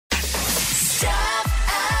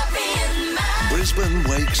Brisbane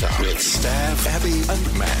wakes up with Stav, Abby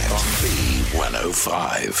and Matt on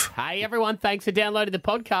B105. Hey everyone, thanks for downloading the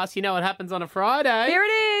podcast. You know what happens on a Friday. Here it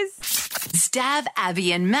is. Stav,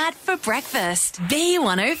 Abby and Matt for breakfast.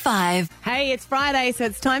 B105. Hey, it's Friday, so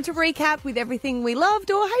it's time to recap with everything we loved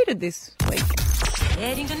or hated this week.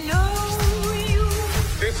 Getting to know you.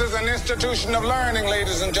 This is an institution of learning,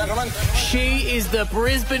 ladies and gentlemen. She is the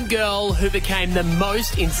Brisbane girl who became the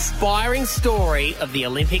most inspiring story of the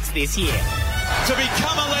Olympics this year. To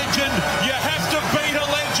become a legend, you have to beat a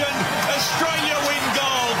legend. Australia win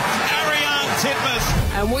gold. Ariane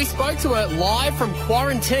Titmus. And we spoke to her live from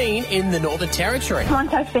quarantine in the Northern Territory.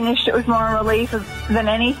 Once I finished, it was more a relief than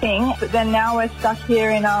anything. But then now we're stuck here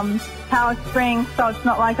in Howard Springs, so it's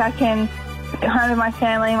not like I can get home with my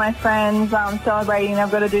family, my friends, celebrating.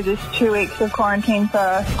 I've got to do this 2 weeks of quarantine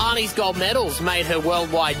first. Arnie's gold medals made her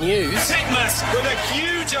worldwide news. Titmus with a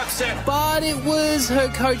huge upset. But it was her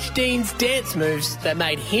coach Dean's dance moves that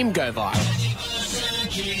made him go viral.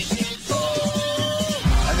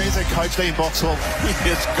 And there's a coach Dean Boxall. He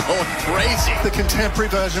is going crazy. The contemporary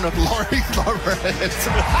version of Laurie Lawrence.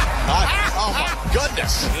 Oh my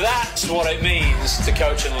goodness. That's what it means to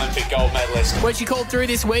coach an Olympic gold medalist. When she called through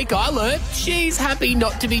this week, I learnt she's happy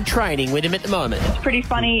not to be training with him at the moment. It's pretty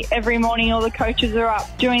funny. Every morning all the coaches are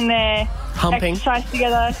up doing their Humping. exercise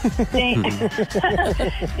together.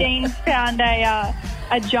 Dean found a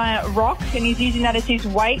giant rock and he's using that as his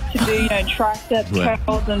weight to do, tricep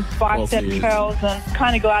curls and bicep curls, and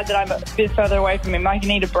kind of glad that I'm a bit further away from him. I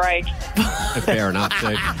need a break. Fair enough.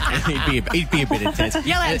 So he'd be a bit intense.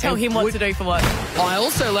 Yell out and tell him what to do for what. I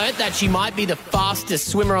also learnt that she might be the fastest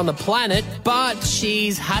swimmer on the planet, but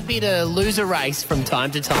she's happy to lose a race from time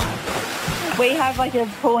to time. We have like a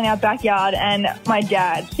pool in our backyard, and my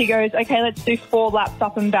dad, he goes, okay, let's do 4 laps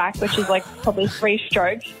up and back, which is like probably 3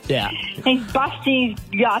 strokes. Yeah. And he's busting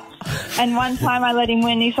his guts, and one time I let him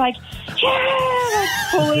win, he's like, yeah,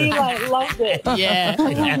 fully loves it.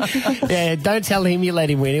 Yeah, don't tell him you let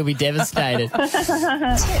him win. He'll be devastated.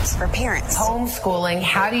 Tips for parents. Homeschooling.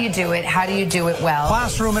 How do you do it? How do you do it well?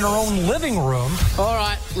 Classroom in her own living room. All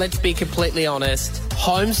right, let's be completely honest.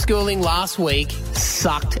 Homeschooling last week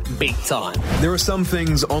sucked big time. There are some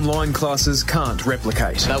things online classes can't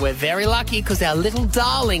replicate. But we're very lucky because our little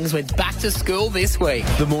darlings went back to school this week.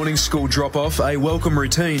 The morning school drop-off, a welcome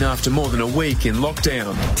routine after more than a week in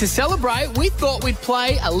lockdown. To celebrate, we thought we'd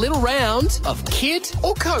play a little round of kid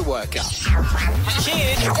or co-worker.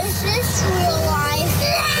 Kid Is this real life?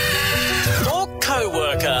 Or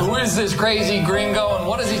co-worker. Who is this crazy gringo and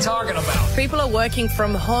what is he talking about? People are working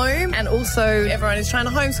from home, and also everyone is trying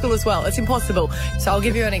to homeschool as well. It's impossible. So I'll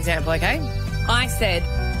give you an example, okay? I said,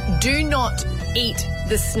 do not eat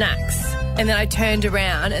the snacks. And then I turned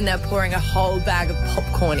around and they're pouring a whole bag of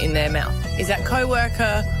popcorn in their mouth. Is that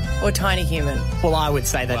co-worker or tiny human? Well, I would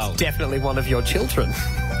say that's definitely one of your children.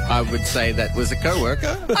 I would say that was a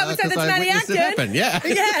co-worker. I would say that's Matty Acton. Happen. Yeah.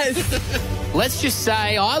 Yes. Let's just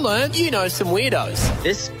say I learned you know some weirdos.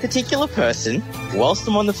 This particular person, whilst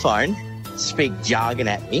I'm on the phone, speak jargon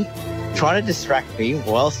at me, trying to distract me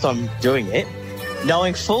whilst I'm doing it,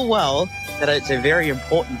 knowing full well that it's a very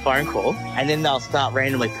important phone call, and then they'll start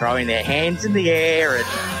randomly throwing their hands in the air and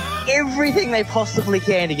everything they possibly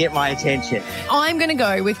can to get my attention. I'm going to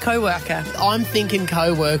go with co-worker. I'm thinking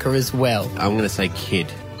co-worker as well. I'm going to say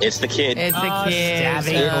kid. It's the kid. It's the kid.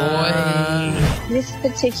 Stabby boy. This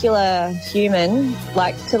particular human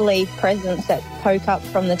likes to leave presents that poke up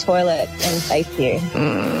from the toilet and face you.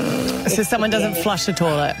 So someone doesn't flush the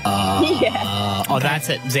toilet. Yeah. Oh, that's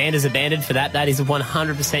it. Xander's abandoned for that. That is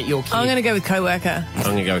 100% your kid. I'm going to go with co-worker. I'm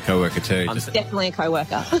going to go with co-worker too. Definitely a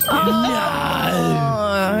co-worker.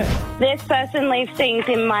 This person leaves things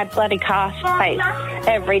in my bloody car space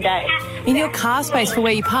every day. In your car space for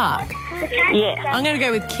where you park? Yeah. I'm going to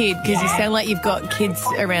go with kid because you sound like you've got kids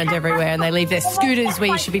around everywhere and they leave their scooters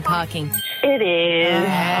where you should be parking. It is.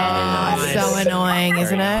 Oh, so annoying,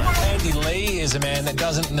 isn't it? Andy Lee is a man that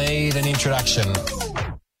doesn't need an introduction.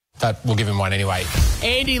 But we'll give him one anyway.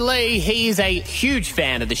 Andy Lee, he is a huge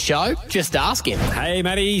fan of the show. Just ask him. Hey,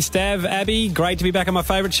 Matty, Stav, Abby. Great to be back on my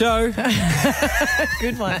favourite show.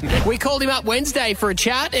 Good one. We called him up Wednesday for a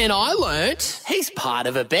chat and I learnt he's part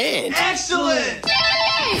of a band. Excellent!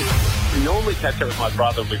 We normally catch up with my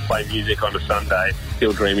brother and we play music on a Sunday,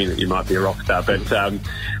 still dreaming that you might be a rock star. But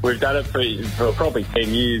we've done it for probably 10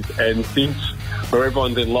 years, and since where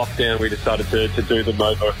everyone's in lockdown, we decided to do them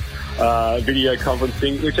over video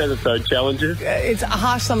conferencing, which has its own challenges. It's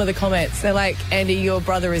harsh, some of the comments. They're like, Andy, your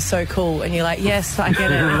brother is so cool. And you're like, yes, I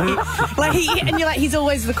get it. And you're like, he's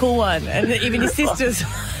always the cool one. And even your sisters...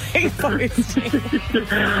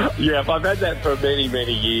 Yeah, I've had that for many,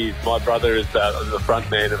 many years. My brother is the front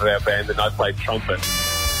man of our band and I play trumpet.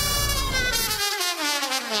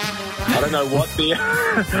 I don't know what the...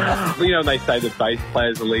 they say the bass player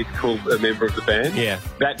is the least cool member of the band? Yeah.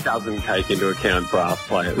 That doesn't take into account brass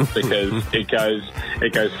players because it goes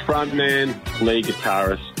front man, lead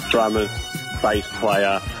guitarist, drummer, bass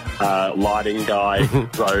player, lighting guy,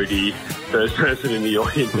 roadie, first person in the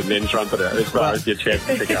audience, and then trumpeter as far as your chest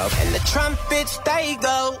to pick up. And the trumpets, they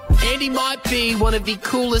go. Andy might be one of the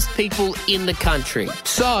coolest people in the country.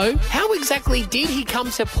 So, how exactly did he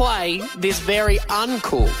come to play this very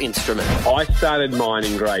uncool instrument? I started mine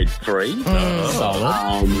in grade 3. Solid.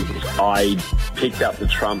 I picked up the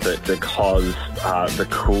trumpet because the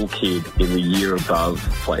cool kid in the year above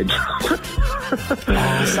played trumpet.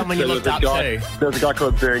 Someone you looked up to. There was a guy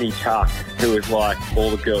called Bernie Tuck who was like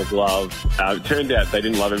all the girls love. It turned out they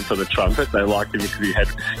didn't love him for the trumpet. They liked him because he had,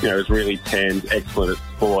 was really tanned, excellent at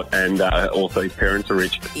sport, and also his parents are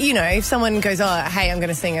rich. If someone goes, hey, I'm going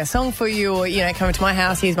to sing a song for you, or, come to my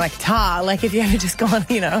house, here's my guitar. Like, if you ever just gone,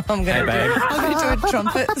 I'm going to do a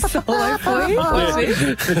trumpet solo for you.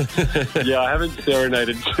 Yeah, I haven't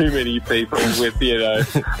serenaded too many people with,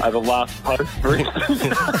 the last post, for instance.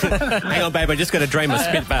 Hang on, babe, I just got to drain my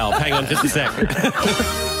spit valve. Hang on just a sec.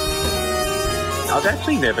 I've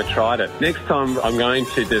actually never tried it. Next time I'm going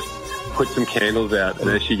to just put some candles out and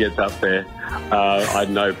as she gets up there, I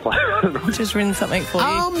know plan. Just written something for you.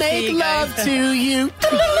 I'll make love to you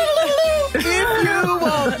if you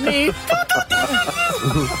want me.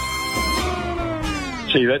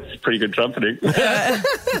 Gee, that's pretty good trumpeting.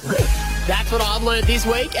 That's what I've learned this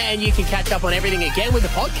week, and you can catch up on everything again with the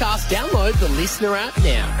podcast. Download the Listener app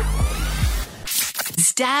now.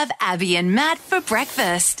 Stab Abby and Matt for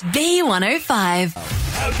breakfast. B105.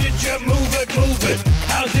 How did you move it?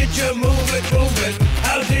 How did you move it?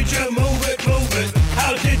 How did you move it?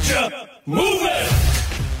 How did you move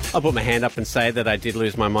it? I'll put my hand up and say that I did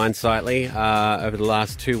lose my mind slightly. Over the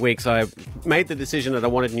last 2 weeks, I made the decision that I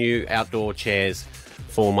wanted new outdoor chairs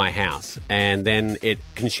for my house. And then it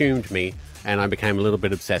consumed me, and I became a little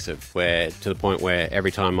bit obsessive, to the point where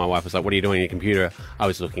every time my wife was like, what are you doing on your computer? I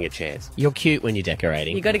was looking at chairs. You're cute when you're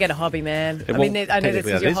decorating. You got to get a hobby, man. Well, I know this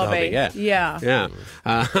is your hobby. Yeah.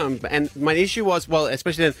 And my issue was,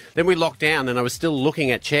 especially then we locked down and I was still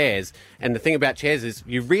looking at chairs. And the thing about chairs is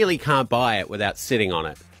you really can't buy it without sitting on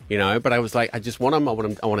it. But I was like, I just want them. I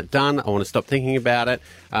want it done. I want to stop thinking about it.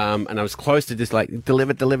 And I was close to just like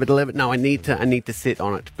deliver. No, I need to sit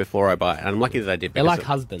on it before I buy it. And I'm lucky that I did. They're like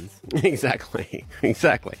husbands. Exactly.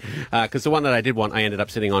 Because the one that I did want, I ended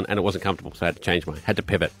up sitting on, and it wasn't comfortable, so I had to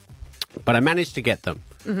pivot. But I managed to get them,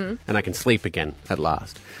 and I can sleep again at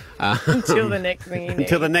last. Until the next thing.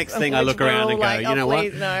 Until the next thing, I look around and go, you know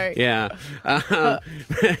what? No. Yeah.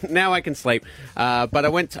 Now I can sleep. But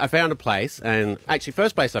I found a place, and actually,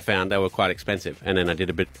 first place I found, they were quite expensive. And then I did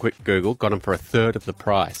a bit quick Google, got them for a third of the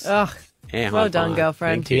price. Ugh. Yeah, well done,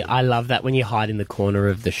 girlfriend. Dude, I love that when you hide in the corner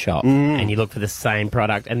of the shop and you look for the same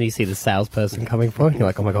product and you see the salesperson coming for it. You're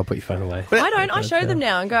like, oh my God, put your phone away. I don't. I show them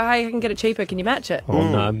now and go, hey, I can get it cheaper. Can you match it? Oh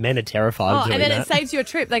no, men are terrified of doing and then that. it saves you a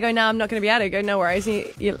trip. They go, no, I'm not going to be able to. Go, no worries.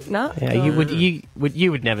 No. Yeah,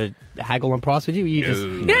 you would never haggle on price, would you? You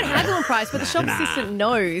don't haggle on price, but the shop assistant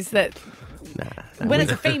knows that. When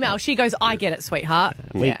it's a female, she goes, I get it, sweetheart.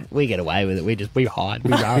 We get away with it. We hide.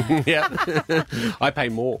 We run. Yeah. I pay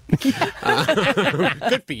more.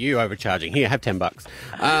 Good for you, overcharging. Here, have $10. So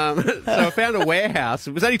I found a warehouse.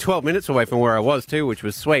 It was only 12 minutes away from where I was too, which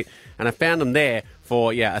was sweet. And I found them there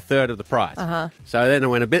for, a third of the price. So then I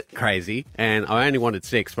went a bit crazy, and I only wanted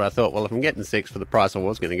 6, but I thought, well, if I'm getting 6 for the price I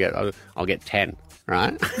was going to get, I'll get 10,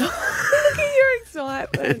 right? Look at your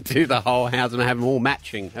excitement. Do the whole house and have them all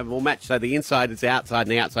matching. So the inside is outside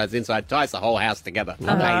and the outside is inside. Ties the whole house together.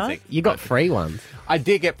 Amazing. You got free ones. I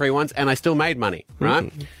did get free ones, and I still made money,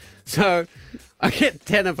 right? So I get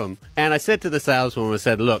 10 of them, and I said to the saleswoman, I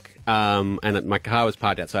said, look, and my car was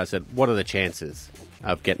parked outside. I said, what are the chances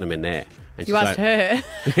of getting them in there? And you asked her.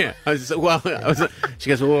 Yeah. She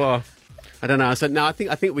goes, well, I don't know. I said, no, I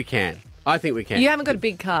think we can. You haven't got a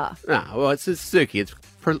big car. No, well, it's a Suzuki. It's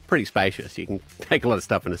pretty spacious. You can take a lot of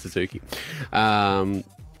stuff in a Suzuki.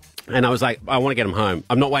 And I was like, I want to get them home.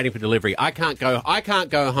 I'm not waiting for delivery. I can't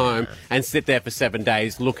go home and sit there for 7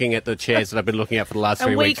 days looking at the chairs that I've been looking at for the last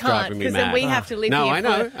 3 weeks, driving me mad. And we can't, because then we have to live here. No, I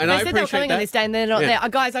know. And they I said appreciate they were coming that. on this day and they're not there. Oh,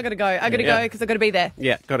 guys, I got to go. I got to go because I got to be there.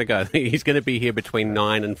 Yeah, got to go. He's going to be here between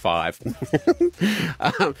 9 and 5.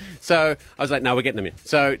 So I was like, no, we're getting them in.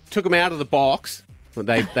 So took them out of the box.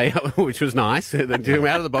 They which was nice. They took them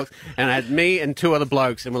out of the box, and I had me and 2 other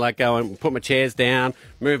blokes, and we're like going, put my chairs down,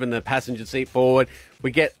 moving the passenger seat forward,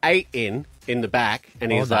 We get 8 in the back,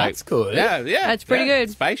 and he's like, that's good. Yeah. That's pretty good.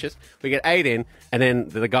 Spacious. We get 8 in, and then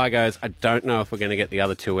the guy goes, I don't know if we're going to get the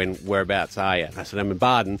other 2 in. Whereabouts are you? And I said, I'm in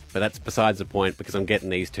Barden, but that's besides the point because I'm getting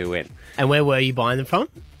these 2 in. And where were you buying them from?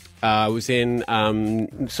 I was in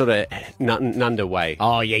sort of Nunda way.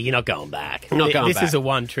 Oh, yeah, you're not going back. This is a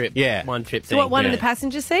one-trip thing. So what, one in the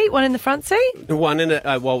passenger seat, one in the front seat? One in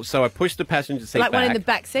the, so I pushed the passenger seat back. Like one in the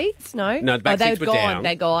back seats? No? No, the back seats were down.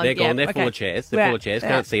 They're gone. They're gone. They're okay. full of chairs. They're full of chairs.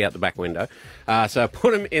 Can't see out the back window. So I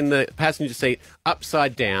put them in the passenger seat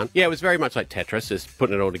upside down. Yeah, it was very much like Tetris, just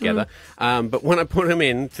putting it all together. But when I put them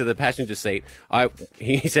into the passenger seat,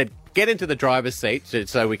 he said, get into the driver's seat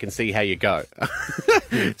so we can see how you go.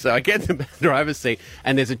 So I get in the driver's seat,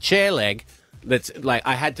 and there's a chair leg that's like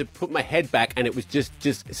I had to put my head back, and it was just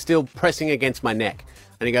still pressing against my neck.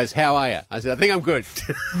 And he goes, how are you? I said, I think I'm good.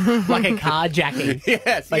 Like a carjacking.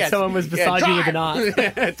 Yes. Someone was beside you with a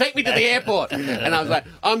knife. Take me to the airport. And I was like,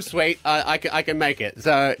 I'm sweet. I can make it.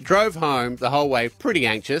 So drove home the whole way, pretty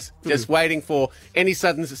anxious, just waiting for any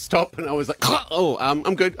sudden stop. And I was like,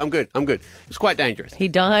 I'm good. It was quite dangerous. He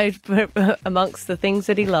died amongst the things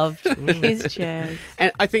that he loved, his chairs.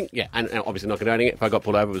 And I think, and obviously not condoning it. If I got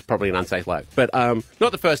pulled over, it was probably an unsafe load. But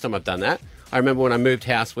not the first time I've done that. I remember when I moved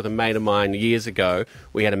house with a mate of mine years ago,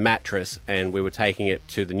 we had a mattress and we were taking it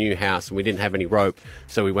to the new house and we didn't have any rope.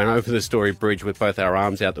 So we went over the Story Bridge with both our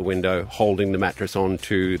arms out the window, holding the mattress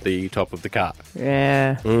onto the top of the car.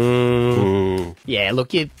 Yeah. Yeah,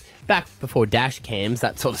 look, back before dash cams,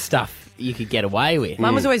 that sort of stuff you could get away with.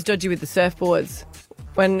 Mine was always dodgy with the surfboards.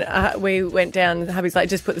 When we went down, hubby's like,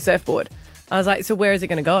 just put the surfboard. I was like, so where is it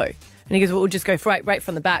going to go? And he goes, well, we'll just go right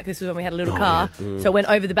from the back. This was when we had a little car. So it went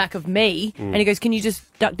over the back of me. And he goes, can you just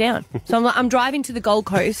duck down? So I'm like, I'm driving to the Gold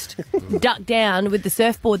Coast, duck down with the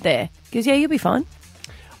surfboard there. He goes, yeah, you'll be fine.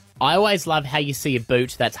 I always love how you see a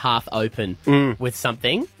boot that's half open with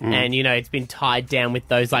something, and it's been tied down with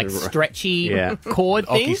those like stretchy cord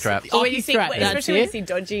things. Ocky straps. Or you see, especially when you see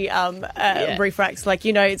dodgy reef racks, like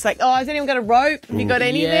it's like, oh, has anyone got a rope? Have you got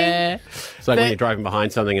anything? Yeah. It's like when you're driving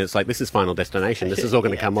behind something and it's like, this is Final Destination. This is all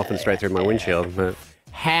going to come off and straight through my windshield. But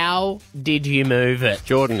how did you move it?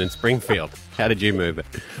 Jordan in Springfield, how did you move it?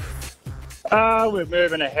 We're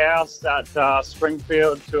moving a house at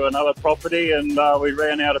Springfield to another property, and we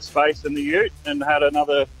ran out of space in the ute and had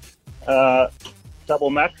another double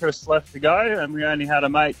mattress left to go, and we only had a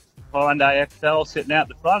mate Hyundai XL sitting out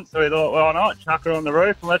the front, so we thought, well, why not? Chuck it on the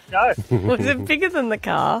roof and let's go. Was it bigger than the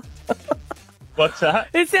car? What's that?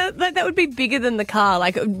 It sounds like that would be bigger than the car.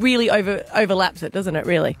 Like, it really overlaps it, doesn't it,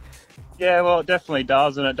 really? Yeah, well, it definitely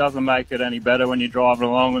does, and it doesn't make it any better when you're driving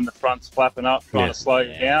along and the front's flapping up, trying to slow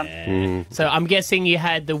you down. So I'm guessing you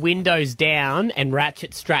had the windows down and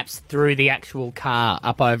ratchet straps through the actual car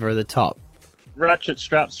up over the top. Ratchet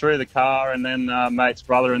straps through the car, and then mate's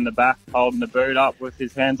brother in the back holding the boot up with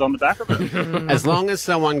his hands on the back of it. As long as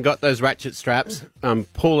someone got those ratchet straps,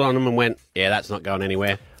 pulled on them and went, yeah, that's not going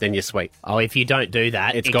anywhere, then you're sweet. Oh, if you don't do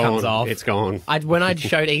that, it gone. comes off. It's gone. When I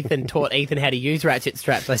taught Ethan how to use ratchet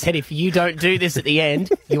straps, I said, if you don't do this at the end,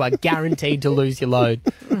 you are guaranteed to lose your load.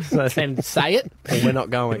 So I said, say it, or we're not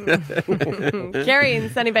going. Kerry in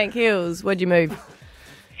Sunnybank Hills, where'd you move?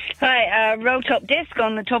 Hi, roll top desk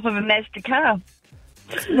on the top of a Mazda car.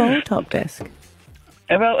 What's a roll top desk?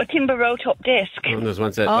 A timber roll top desk. And there's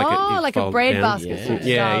ones that like a bread down. basket.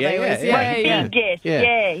 Yeah.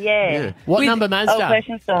 Yeah. What number Mazda?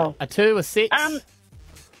 Old-fashioned style. A 2, a 6? Just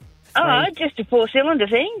a 4-cylinder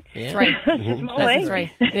thing. Yeah. 3. Small, eh?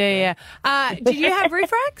 3. Yeah. Did you have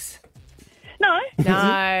roof racks? No.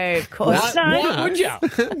 No, of course. Why would you?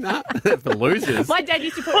 No, the losers. My dad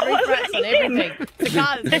used to put roof racks on everything. The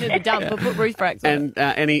car that's been in the dump, but put roof racks on.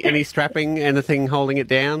 And any strapping, anything holding it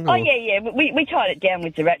down? Or? Oh, yeah. We tied it down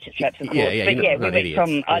with the ratchet straps, of course. Yeah, but we went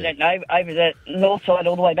from, I don't know, over the north side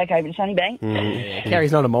all the way back over to Sunnybank.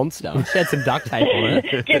 Carrie's not a monster. She had some duct tape on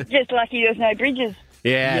it. just lucky there was no bridges.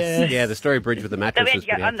 Yes. Yeah, the Story Bridge with the mattress. So we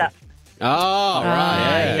had to go under. Oh,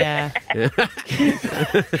 right. Yeah.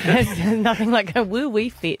 There's nothing like a woo-wee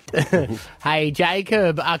fit. Hey,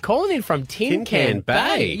 Jacob, calling in from Tin Can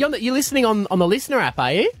Bay. You're listening on the Listener app,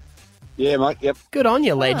 are you? Yeah, mate, yep. Good on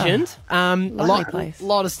you, legend. A place.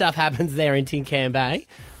 lot of stuff happens there in Tin Can Bay.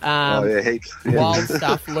 Heaps. Yeah. Wild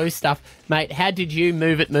stuff, loose stuff. Mate, how did you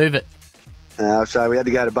move it? So we had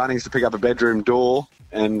to go to Bunnings to pick up a bedroom door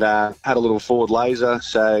and had a little Ford Laser,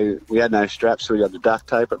 so we had no straps, so we had to duct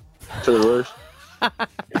tape it to the roof.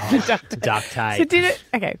 Duct tape. So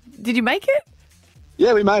did you make it?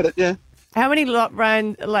 Yeah, we made it, yeah. How many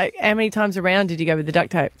times around did you go with the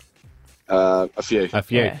duct tape? A few.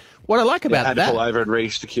 Yeah. What I like about had to pull over and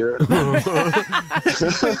re-secure it.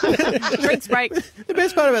 Drinks break. The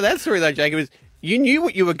best part about that story, though, Jacob, is you knew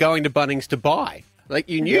what you were going to Bunnings to buy. Like,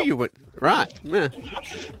 you knew you would. Right. Yeah.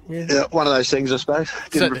 Yeah, one of those things, I suppose.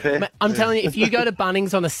 Didn't prepare. I'm telling you, if you go to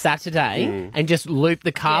Bunnings on a Saturday and just loop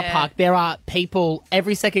the car park, there are people,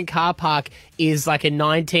 every second car park is like a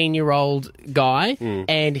 19-year-old guy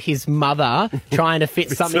and his mother trying to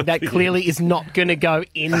fit something that clearly is not going to go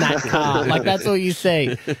in that car. Like, that's all you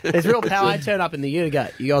see. There's real power. I turn up in the U to go,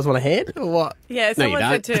 you guys want a hand or what? Yeah, someone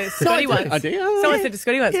said to Scotty once. Someone said to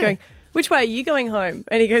Scotty once, going, which way are you going home?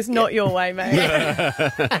 And he goes, not your way, mate.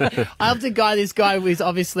 I have this guy who is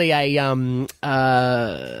obviously a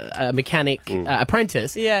mechanic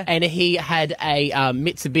apprentice, and he had a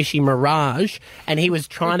Mitsubishi Mirage, and he was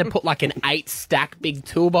trying to put like an 8-stack big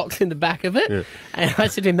toolbox in the back of it. And I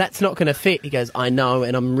said to him, that's not going to fit. He goes, I know,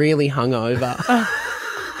 and I'm really hungover.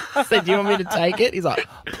 I said, do you want me to take it? He's like,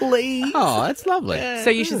 please. Oh, that's lovely. So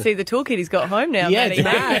you should see the toolkit he's got home now, Yeah,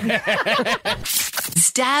 Maddie.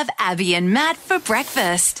 Stab Abby and Matt for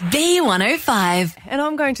breakfast. B105. And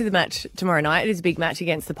I'm going to the match tomorrow night. It is a big match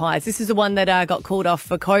against the Pies. This is the one that got called off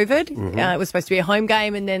for COVID. It was supposed to be a home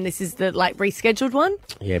game, and then this is the rescheduled one.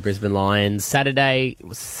 Yeah, Brisbane Lions. Saturday,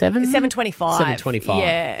 7:25. 7:25.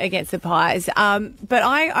 Yeah, against the Pies. But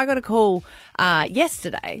I got a call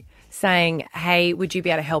yesterday saying, hey, would you be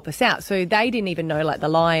able to help us out? So they didn't even know, like the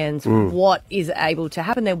Lions, what is able to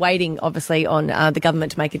happen. They're waiting, obviously, on the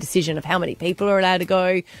government to make a decision of how many people are allowed to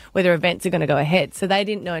go, whether events are going to go ahead. So they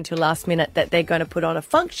didn't know until last minute that they're going to put on a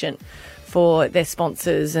function for their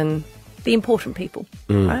sponsors and the important people,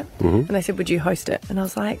 right? And they said, would you host it? And I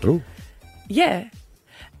was like, yeah.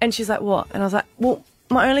 And she's like, what? And I was like, well,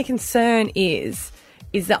 my only concern is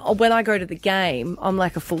that when I go to the game, I'm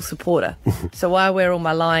like a full supporter. So I wear all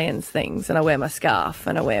my Lions things, and I wear my scarf,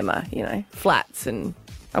 and I wear my, flats, and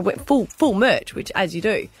I wear full merch, which as you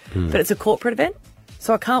do. But it's a corporate event,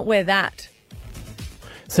 so I can't wear that.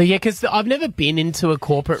 So, yeah, because I've never been into a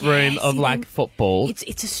corporate room of, football.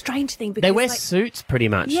 It's a strange thing. Because they wear suits pretty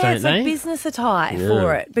much, don't it's they? like business attire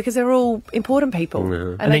for it, because they're all important people.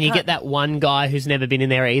 And then you get that one guy who's never been in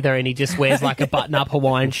there either, and he just wears like a button-up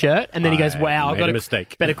Hawaiian shirt, and then he goes, wow, I've got a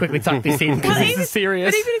mistake. Better quickly tuck this in because this is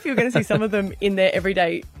serious. But even if you're going to see some of them in their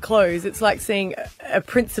everyday clothes, it's like seeing a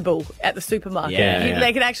principal at the supermarket.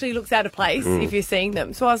 They can actually look out of place if you're seeing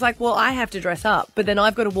them. So I was like, well, I have to dress up, but then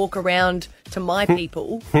I've got to walk around to my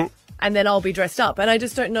people and then I'll be dressed up. And I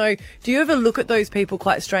just don't know, do you ever look at those people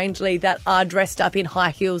quite strangely that are dressed up in high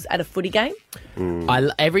heels at a footy game?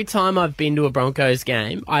 Every time I've been to a Broncos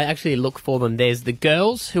game, I actually look for them. There's the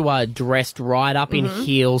girls who are dressed right up in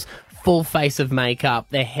heels, full face of makeup,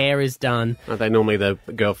 their hair is done. Aren't they normally the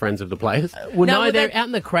girlfriends of the players? No, they're out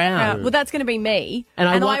in the crowd. Well, that's going to be me.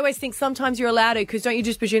 And I always think sometimes you're allowed to, because don't you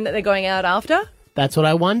just presume that they're going out after? That's what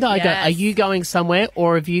I wonder. Yes. I go, are you going somewhere,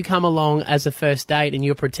 or have you come along as a first date and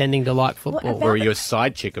you're pretending to like football? Or are you a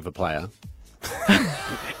side chick of a player?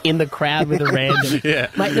 In the crowd with a random.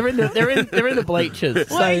 Mate, they're in the bleachers.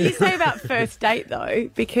 What do you say about first date, though?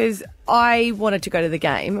 Because I wanted to go to the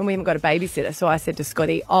game and we haven't got a babysitter. So I said to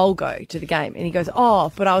Scotty, I'll go to the game. And he goes,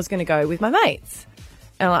 oh, but I was going to go with my mates.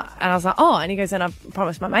 And I was like, oh. And he goes, and I've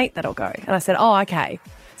promised my mate that I'll go. And I said, oh, okay. I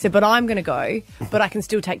said, but I'm going to go, but I can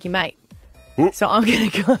still take your mate. So I'm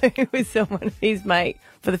going to go with someone, his mate,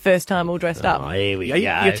 for the first time all dressed up. Oh, here we go.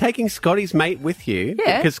 You're taking Scotty's mate with you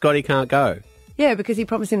because Scotty can't go. Yeah, because he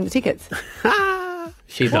promised him the tickets.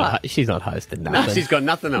 She's not hosting nothing. No, she's got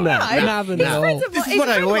nothing on. Nothing at all. This is what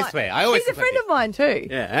I always wear. He's a friend of mine too.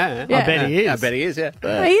 Yeah. I bet he is. I bet he is, yeah.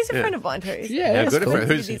 No, he's a friend of mine too. Yeah, good cool.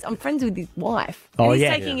 for I'm friends with his wife. Oh, and he's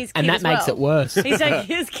yeah. taking his kid and that as makes well. it worse. He's taking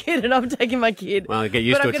his kid and I'm taking my kid. Well, get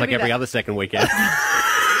used to it. It's like every other second weekend.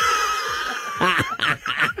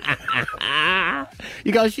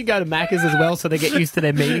 You guys should go to Macca's as well so they get used to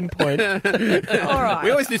their meeting point. All right. We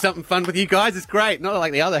always do something fun with you guys. It's great. Not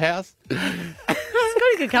like the other house.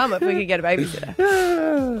 Scotty could come if we could get a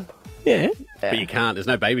babysitter. Yeah. But you can't. There's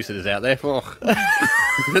no babysitters out there. Oh,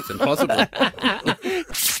 that's impossible.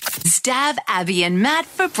 Stab Abby and Matt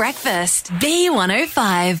for breakfast.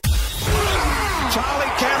 B105.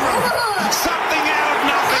 Charlie Cameron, something out of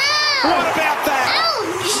nothing. What about that?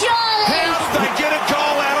 How'd they get a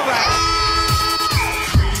goal out of that?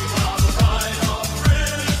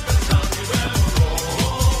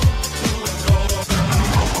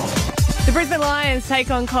 The Brisbane Lions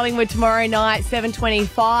take on Collingwood tomorrow night,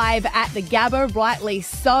 7:25 at the Gabba, rightly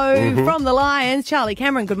so. From the Lions, Charlie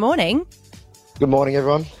Cameron, good morning. Good morning,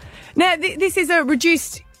 everyone. Now, this is a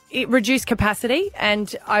reduced reduced capacity,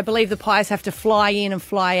 and I believe the Pies have to fly in and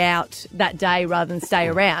fly out that day rather than stay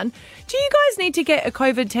around. Do you guys need to get a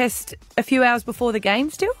COVID test a few hours before the game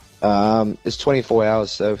still? It's 24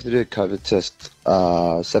 hours, so if they do a COVID test,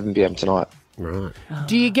 7 p.m. tonight. Right.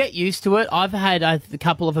 Do you get used to it? I've had a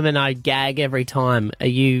couple of them and I gag every time. Are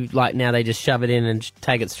you like now they just shove it in and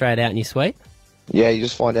take it straight out and you're sweet? Yeah, you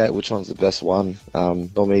just find out which one's the best one.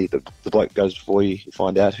 Normally, the bloke goes before you. You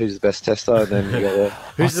find out who's the best tester, and then you go there.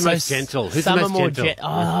 Who's the most gentle? Who's the most gentle?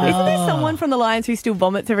 Isn't there someone from the Lions who still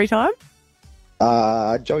vomits every time?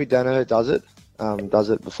 Joey Dano does it. Does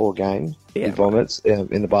it before game. He vomits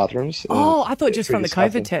in the bathrooms. Oh, I thought It's just from the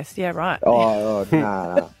pretty COVID test. Yeah, right. Oh,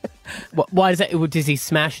 nah. Why does that? Does he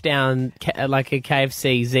smash down like a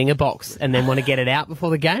KFC Zinger box and then want to get it out before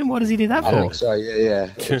the game? What does he do that for? I think so, yeah.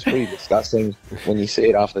 It's pretty disgusting when you see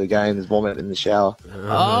it after the game. There's vomit in the shower.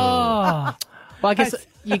 Oh. Well, I guess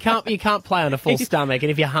you can't play on a full stomach, and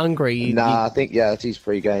if you're hungry... I think, it's his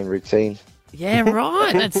pre-game routine. Yeah,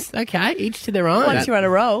 right. That's okay. Each to their own. Once you're on a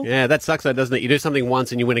roll. Yeah, that sucks though, doesn't it? You do something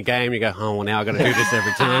once and you win a game, you go, oh, well, now I've got to do this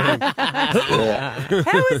every time. How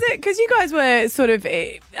was it? Because you guys were sort of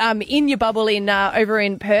in your bubble over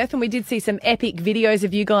in Perth, and we did see some epic videos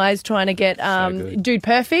of you guys trying to get Dude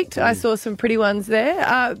Perfect. I saw some pretty ones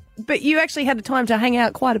there. But you actually had the time to hang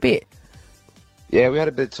out quite a bit. Yeah, we had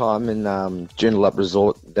a bit of time in Joondalup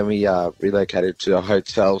Resort. Then we relocated to a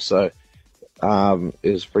hotel, so...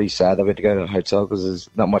 it was pretty sad that we had to go to a hotel because there's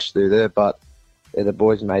not much to do there, but the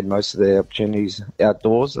boys made most of their opportunities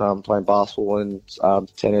outdoors, playing basketball and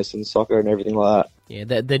tennis and soccer and everything like that.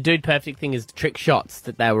 Yeah, the Dude Perfect thing is the trick shots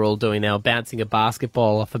that they were all doing. They were bouncing a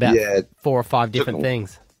basketball off about 4 or 5 different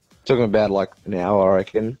things. Took them about like an hour, I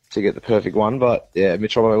reckon, to get the perfect one, but yeah,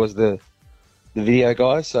 Mitch Robbo was the video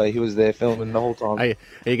guy, so he was there filming the whole time. Are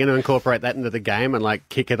you going to incorporate that into the game and like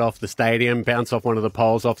kick it off the stadium, bounce off one of the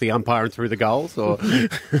poles off the umpire and through the goals? Or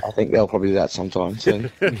I think they'll probably do that sometime soon.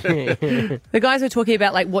 The guys were talking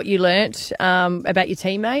about like what you learnt about your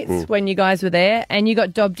teammates when you guys were there, and you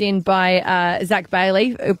got dobbed in by Zach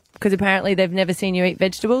Bailey because apparently they've never seen you eat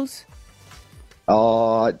vegetables.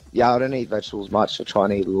 Oh, yeah, I don't eat vegetables much. I try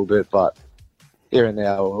and eat a little bit, but here and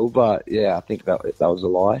there I will. But yeah, I think that was a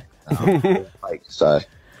lie. So.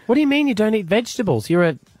 What do you mean you don't eat vegetables? You're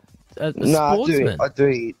a sportsman. I do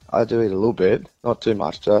eat a little bit, not too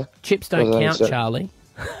much though. Chips don't count, Charlie.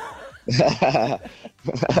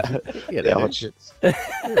 Chips.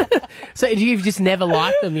 So you've just never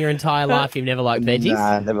liked them your entire life? You've never liked veggies?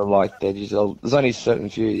 Nah, I never liked veggies. There's only certain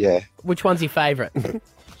few, yeah. Which one's your favourite?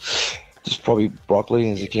 Just probably broccoli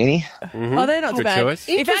and zucchini. Mm-hmm. Oh, they're not too bad. Choice.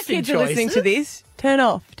 If our kids are listening to this, turn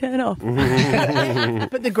off. But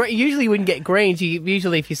usually you wouldn't get greens.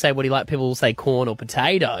 Usually if you say what do you like, people will say corn or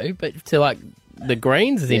potato. But to like the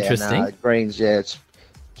greens is interesting. Greens, it's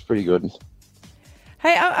pretty good.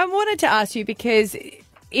 Hey, I wanted to ask you because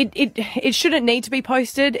it shouldn't need to be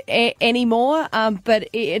posted anymore, but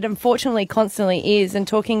it unfortunately constantly is. And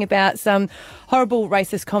talking about some horrible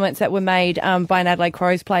racist comments that were made by an Adelaide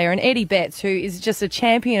Crows player, and Eddie Betts, who is just a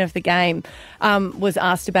champion of the game, was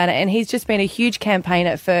asked about it. And he's just been a huge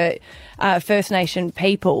campaigner for First Nation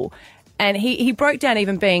people. And he broke down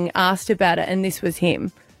even being asked about it, and this was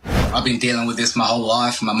him. I've been dealing with this my whole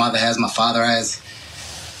life. My mother has, my father has.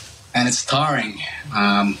 And it's tiring.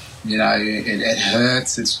 It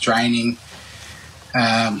hurts. It's draining.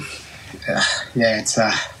 It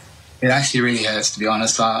actually really hurts, to be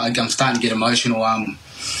honest. I'm starting to get emotional.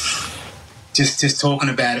 Just talking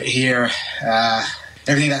about it here.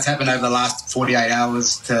 Everything that's happened over the last 48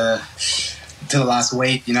 hours to the last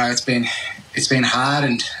week. It's been hard,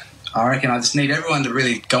 and I reckon I just need everyone to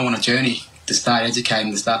really go on a journey to start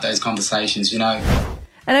educating, to start those conversations.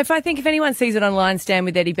 And if anyone sees it online, Stand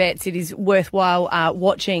With Eddie Betts, it is worthwhile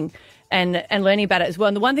watching and learning about it as well.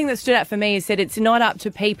 And the one thing that stood out for me is that it's not up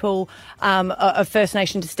to people of First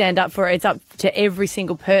Nation to stand up for it. It's up to every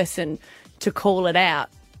single person to call it out.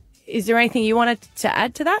 Is there anything you wanted to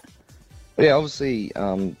add to that? Yeah, obviously,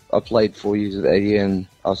 I played 4 years with Eddie, and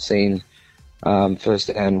I've seen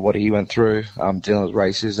firsthand what he went through, dealing with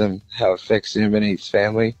racism, how it affects him and his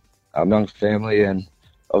family, young family, and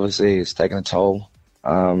obviously it's taken a toll.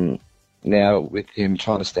 Now with him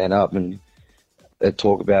trying to stand up and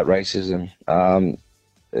talk about racism,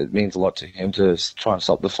 it means a lot to him to try and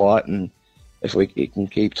stop the fight. And if we can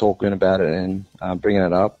keep talking about it and bringing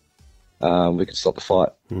it up, we can stop the fight.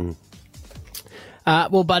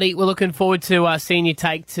 Well, buddy, we're looking forward to seeing you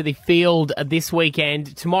take to the field this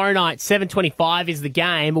weekend. Tomorrow night, 7:25 is the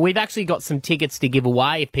game. We've actually got some tickets to give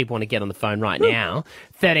away if people want to get on the phone right now.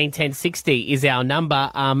 13 10 60 is our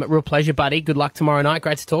number. Real pleasure, buddy. Good luck tomorrow night.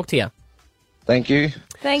 Great to talk to you. Thank you.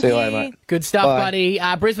 Thank See you. later, mate. Good stuff, Bye. buddy.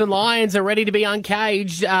 Brisbane Lions are ready to be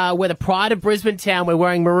uncaged. We're the pride of Brisbane town. We're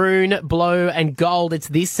wearing maroon, blue and gold. It's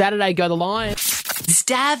this Saturday. Go the Lions.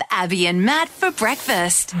 Stab Abby and Matt for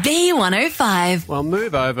breakfast. B105. Well,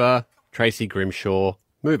 move over, Tracy Grimshaw.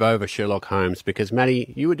 Move over, Sherlock Holmes, because,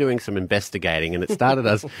 Maddie, you were doing some investigating and it started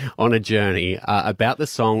us on a journey about the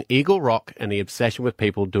song Eagle Rock and the obsession with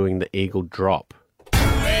people doing the Eagle Drop.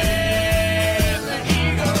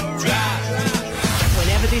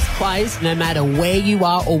 Whenever this plays, no matter where you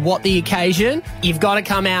are or what the occasion, you've got to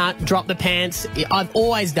come out, drop the pants. I've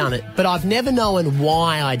always done it, but I've never known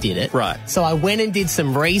why I did it. Right. So I went and did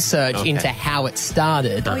some research Okay. into how it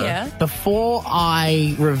started. Oh, yeah? Before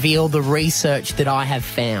I reveal the research that I have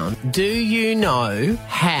found, do you know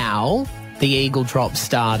how the Eagle Drop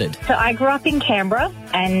started? So I grew up in Canberra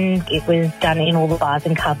and it was done in all the bars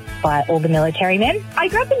and pubs by all the military men. I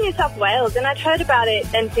grew up in New South Wales and I'd heard about it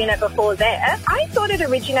and seen it before there. I thought it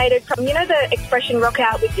originated from, you know, the expression rock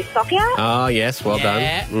out with your sock out? Oh, yes, well done.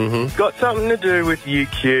 Mm-hmm. Got something to do with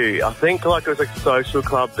UQ. I think like it was like a social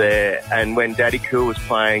club there, and when Daddy Cool was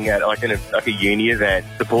playing at like a uni event,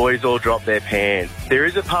 the boys all dropped their pants. There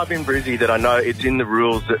is a pub in Brizzy that I know it's in the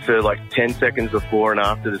rules that for like 10 seconds before and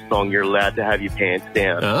after the song you're allowed to have your pants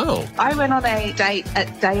down. Oh. I went on a date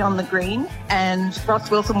at Day on the Green and Ross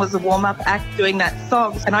Wilson was the warm-up act doing that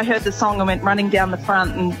song, and I heard the song and went running down the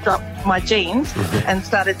front and dropped my jeans and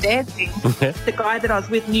started dancing. The guy that I was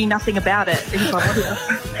with knew nothing about it. He was like,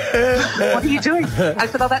 what are you doing? I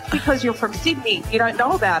said, oh, that's because you're from Sydney. You don't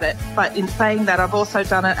know about it. But in saying that, I've also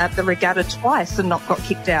done it at the regatta twice and not got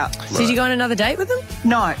kicked out. Did you go on another date with them?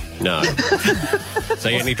 No. No. So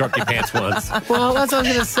you only dropped your pants once. Well, that's what I was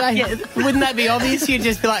going to say. Wouldn't that be obvious? You'd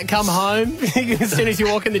just be like, come home. As soon as you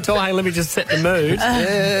walk in the door, hey, let me just set the mood.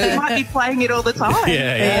 You might be playing it all the time.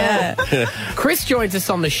 Yeah. Chris joins us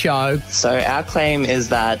on the show. So our claim is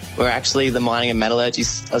that we're actually the Mining and Metallurgy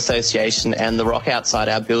Association, and the rock outside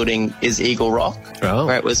our building is Eagle Rock,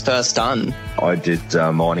 where it was first done. I did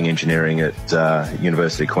mining engineering at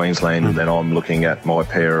University of Queensland, and then I'm looking at my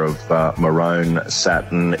pair of maroon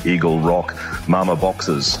satin Eagle Rock Mama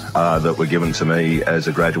boxes that were given to me as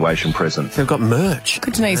a graduation present. They've got merch.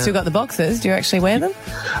 Good to know you still got the boxes. Do you actually wear them?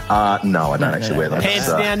 No, I don't actually wear them. Pants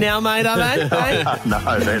down now, mate, are they?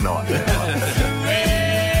 No, they're not.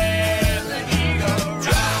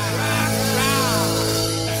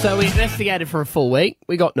 So we investigated for a full week.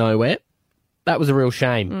 We got nowhere. That was a real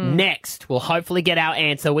shame. Next, we'll hopefully get our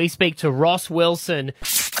answer. We speak to Ross Wilson.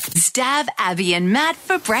 Stab Abby and Matt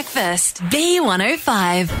for breakfast.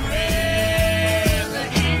 B105.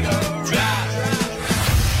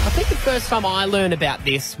 I think the first time I learned about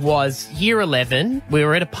this was year 11. We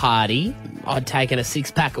were at a party. I'd taken a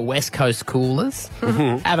six-pack of West Coast coolers,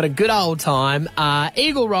 having a good old time.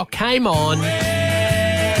 Eagle Rock came on.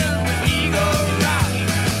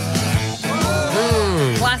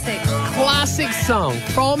 Classic song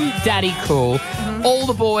from Daddy Cool. All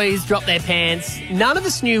the boys dropped their pants. None of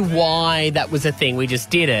us knew why that was a thing. We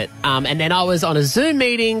just did it. And then I was on a Zoom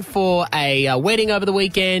meeting for a wedding over the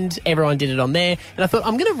weekend. Everyone did it on there. And I thought,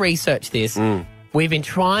 I'm going to research this. We've been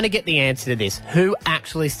trying to get the answer to this. Who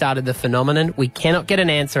actually started the phenomenon? We cannot get an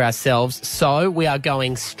answer ourselves. So we are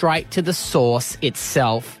going straight to the source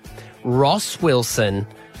itself. Ross Wilson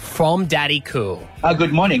from Daddy Cool.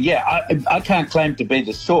 Good morning. Yeah, I can't claim to be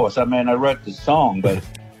the source. I mean, I wrote the song, but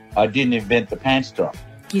I didn't invent the pants drop,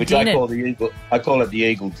 You which didn't. I call it the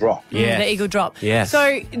Eagle Drop. The Eagle Drop. Yes.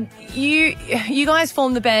 So you guys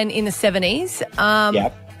formed the band in the 70s.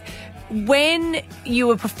 Yep. When you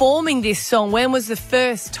were performing this song, when was the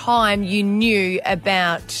first time you knew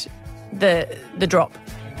about the drop?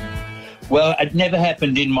 Well, it never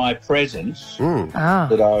happened in my presence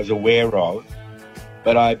that I was aware of,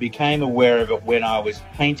 but I became aware of it when I was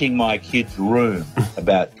painting my kid's room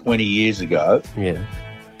about 20 years ago. Yeah.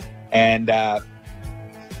 And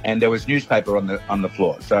there was newspaper on the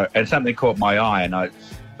floor. And something caught my eye, and I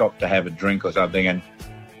stopped to have a drink or something,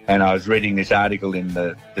 and I was reading this article in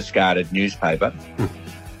the discarded newspaper,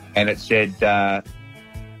 and it said that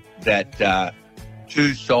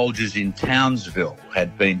 2 soldiers in Townsville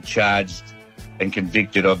had been charged and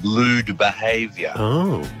convicted of lewd behaviour.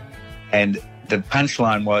 Oh. And the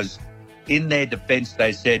punchline was, in their defence,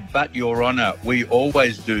 they said, "But, Your Honour, we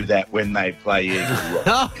always do that when they play Eagle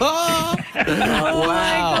Rock." Oh, my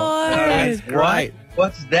God. That's great.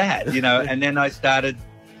 What's that? You know, and then I started,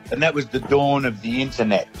 and that was the dawn of the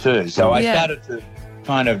internet too. So I started to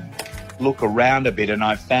kind of look around a bit, and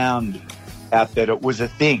I found out that it was a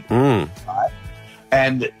thing. Right?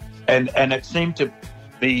 And it seemed to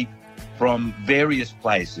be from various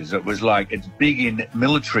places. It was like, it's big in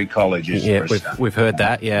military colleges. Yeah, for a start. we've heard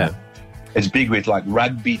that, yeah. It's big with like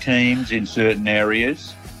rugby teams in certain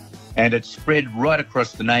areas, and it's spread right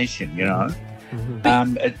across the nation, you know.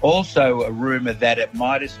 It's also a rumour that it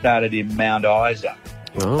might have started in Mount Isa.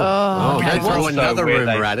 Don't throw another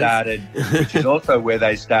rumour at us. Which is also where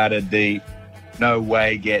they started the no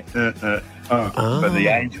way get for the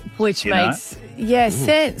Angels. Which you know? makes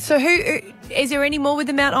sense. So is there any more with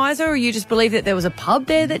the Mount Isa, or you just believe that there was a pub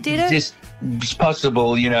there that did it? It's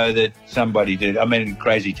possible, you know, that somebody did. I mean,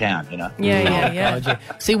 crazy town, you know. Yeah.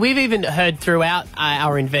 See, we've even heard throughout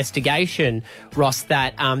our investigation, Ross,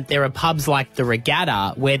 that there are pubs like the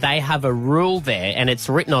Regatta where they have a rule there, and it's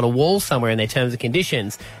written on a wall somewhere in their terms and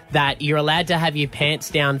conditions, that you're allowed to have your pants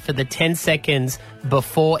down for the 10 seconds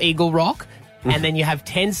before Eagle Rock, and then you have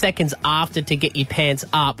 10 seconds after to get your pants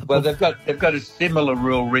up. Well, they've got a similar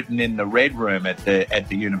rule written in the Red Room at the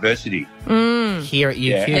university. Here at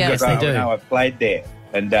UQ, yes, they do. I've played there,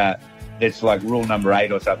 and it's like rule number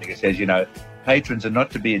 8 or something. It says, you know, patrons are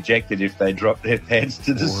not to be ejected if they drop their pants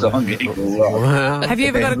to the song Eagle Rock. Wow. Have you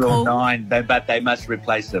ever got a call? Rule 9, but they must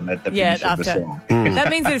replace them at the finish of the song. That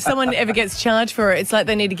means that if someone ever gets charged for it, it's like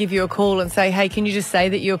they need to give you a call and say, hey, can you just say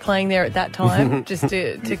that you were playing there at that time, just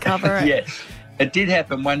to cover it? Yeah. It did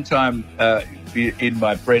happen one time in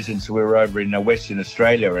my presence. We were over in Western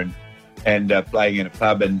Australia and playing in a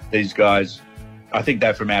pub, and these guys, I think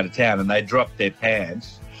they're from out of town, and they dropped their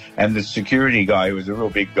pants, and the security guy, who was a real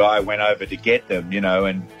big guy, went over to get them, you know,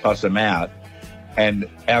 and toss them out. And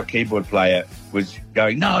our keyboard player was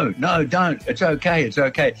going, no, don't, it's okay.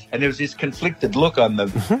 And there was this conflicted look on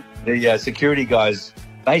the security guy's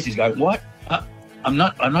face. He's going, what? I'm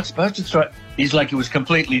not supposed to throw. He's like, he was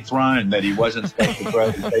completely thrown that he wasn't supposed to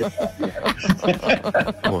throw the teeth.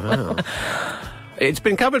 Wow. It's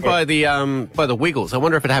been covered by the Wiggles. I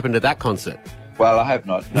wonder if it happened at that concert. Well, I hope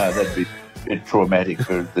not. No, that'd be a bit traumatic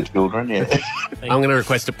for the children, yeah. I'm going to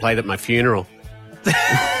request it played at my funeral.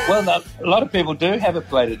 Well, no, a lot of people do have it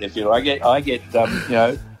played at their funeral. I get you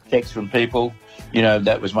know, texts from people, you know,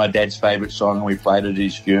 that was my dad's favourite song and we played it at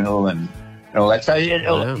his funeral and all that. So,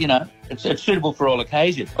 you know, it's suitable for all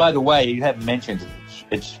occasions. By the way, you haven't mentioned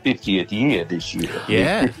it's 50th year this year.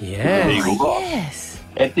 Yeah. Eagle Rock. Yes.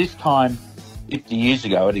 At this time, 50 years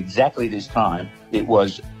ago, at exactly this time, it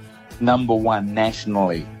was number 1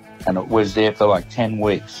 nationally, and it was there for like 10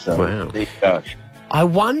 weeks. So there you go. I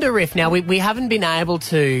wonder if now we haven't been able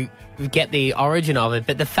to get the origin of it,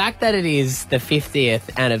 but the fact that it is the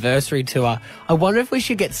 50th anniversary tour, I wonder if we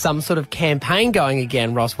should get some sort of campaign going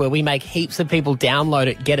again, Ross, where we make heaps of people download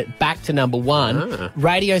it, get it back to number 1.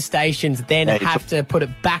 Radio stations then have to put it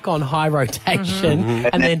back on high rotation,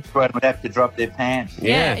 and then everyone would have to drop their pants.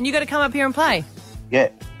 Yeah, and you got to come up here and play. Yeah,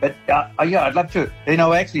 but I'd love to. You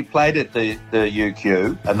know, I actually played at the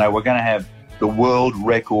UQ, and they were going to have the world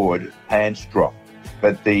record pants drop,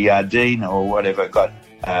 but the dean or whatever got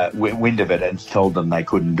wind of it and told them they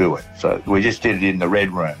couldn't do it. So we just did it in the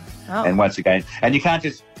Red Room. And once again, and you can't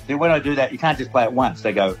just, when I do that, you can't just play it once.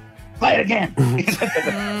 They go, play it again.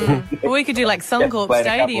 Well, we could do like Suncorp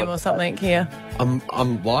Stadium or something here.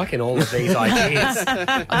 I'm liking all of these ideas.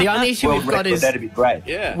 The only issue we've got is that'd be great.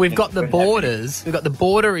 Yeah. We've got the borders. We've got the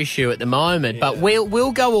border issue at the moment, but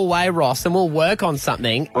we'll go away, Ross, and we'll work on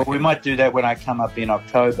something. Well, we might do that when I come up in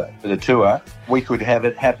October for the tour. We could have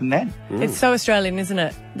it happen then. It's so Australian, isn't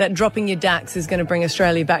it? That dropping your DAX is going to bring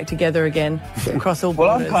Australia back together again across all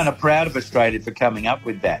borders. Well, I'm kind of proud of Australia for coming up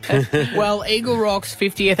with that. Well, Eagle Rock's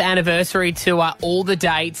 50th anniversary tour, all the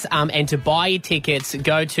dates, and to buy your tickets,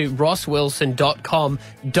 go to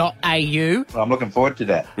rosswilson.com.au. Well, I'm looking forward to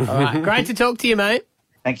that. All right, great to talk to you, mate.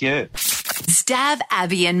 Thank you. Stab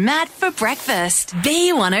Abby and Matt for breakfast.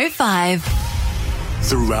 B105.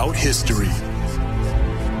 Throughout history,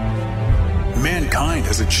 mankind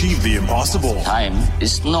has achieved the impossible. Time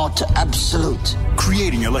is not absolute.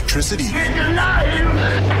 Creating electricity. It's alive!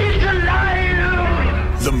 It's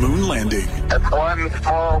alive! The moon landing. It's one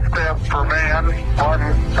small step for man, one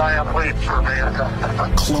giant leap for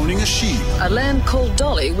mankind. Cloning a sheep. A lamb called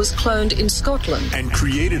Dolly was cloned in Scotland. And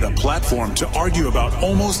created a platform to argue about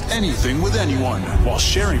almost anything with anyone while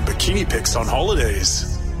sharing bikini pics on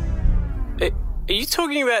holidays. Are you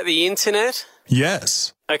talking about the internet?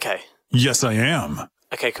 Yes. Okay. Yes, I am.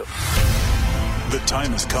 Okay, cool. The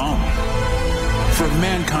time has come for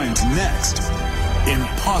mankind's next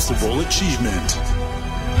impossible achievement.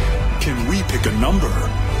 Can we pick a number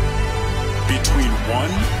between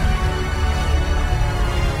 1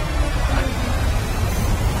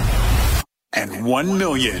 and 1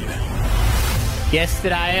 million?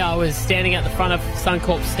 Yesterday, I was standing at the front of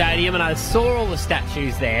Suncorp Stadium and I saw all the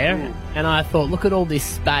statues there, and I thought, look at all this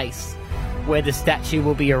space where the statue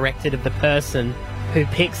will be erected of the person who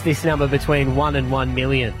picks this number between 1 and 1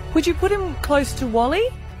 million. Would you put him close to Wally?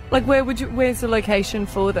 Like, where's the location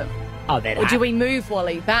for them? Oh, then. Or do we move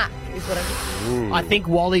Wally back? Is what I'm. I think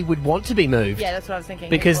Wally would want to be moved. Yeah, that's what I was thinking.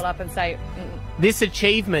 Because He'd call up and say, this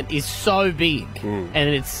achievement is so big, and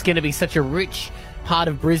it's going to be such a rich part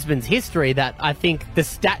of Brisbane's history that I think the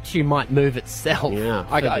statue might move itself.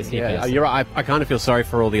 Yeah, you're right. I kind of feel sorry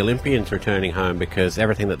for all the Olympians returning home because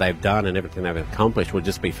everything that they've done and everything they've accomplished will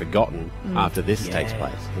just be forgotten after this takes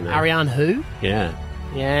place. You know? Ariane who? Yeah.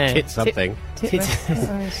 Yeah. Tit something.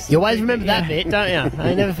 You always remember that bit, don't you?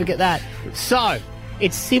 I never forget that. So,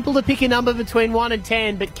 it's simple to pick a number between 1 and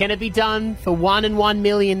 10, but can it be done for 1 and 1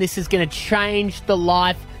 million? This is going to change the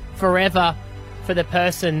life forever for the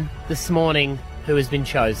person this morning who has been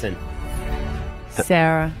chosen.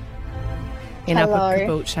 Sarah in Hello. Upper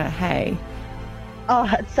Caboolture. Hey. Oh,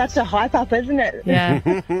 it's such a hype up, isn't it? Yeah.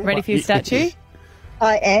 Ready for your statue?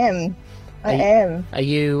 I am. I am. Are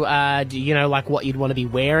you, do you know, like what you'd want to be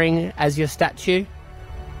wearing as your statue?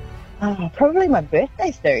 Oh, probably my birthday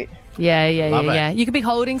suit. Yeah. Love it. You could be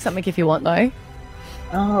holding something if you want, though.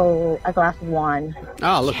 Oh, a glass of wine.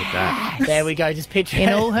 Oh, look at that. There we go. Just picture In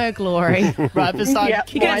it. all her glory. Right beside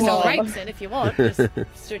Yep, You can have why some not? grapes in if you want. Just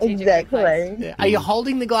strategically Exactly. placed. Are you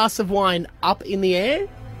holding the glass of wine up in the air?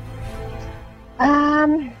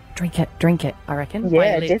 Drink it, I reckon. Yeah,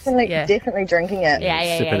 My lips. definitely drinking it.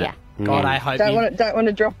 Sipping it. God, I hope Don't want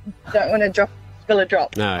to spill a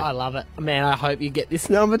drop. No. I love it. Man, I hope you get this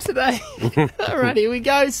number today. All right, here we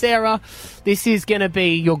go, Sarah. This is going to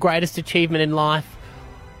be your greatest achievement in life.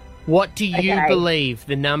 What do you Okay. believe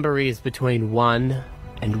the number is between 1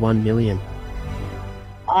 and 1 million?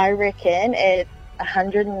 I reckon it's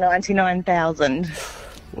 199,000.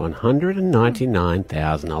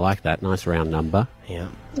 199,000. I like that. Nice round number. Yeah.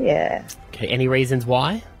 Yeah. Okay, any reasons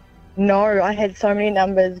why? No, I had so many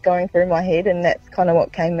numbers going through my head, and that's kind of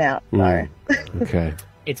what came out. So. Okay.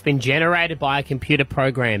 It's been generated by a computer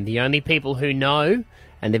program. The only people who know,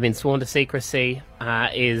 and they've been sworn to secrecy,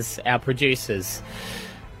 is our producers.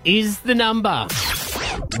 Is the number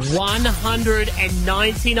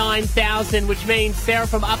 199,000, which means Sarah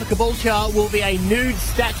from Upper Caboolture will be a nude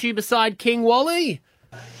statue beside King Wally?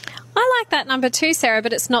 I like that number too, Sarah,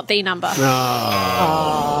 but it's not the number.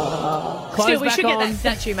 Still, we should get that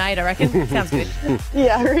statue made, I reckon. Sounds good.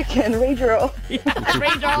 Yeah, I reckon. Redraw.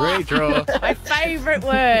 Redraw. My favourite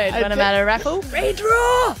word when I'm at a raffle.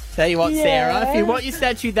 Redraw. Tell you what, Yeah. Sarah, if you want your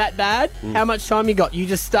statue that bad, how much time you got? You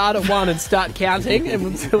just start at 1 and start counting and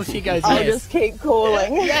until she goes I'll yes. just keep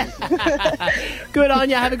calling. Good on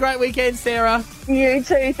you. Have a great weekend, Sarah. You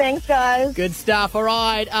too. Thanks, guys. Good stuff. All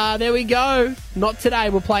right, there we go. Not today.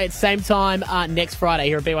 We'll play at same time next Friday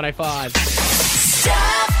here at B105.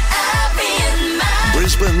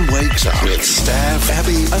 Brisbane wakes up with Stav,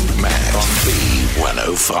 Abby, and Matt on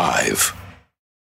B105.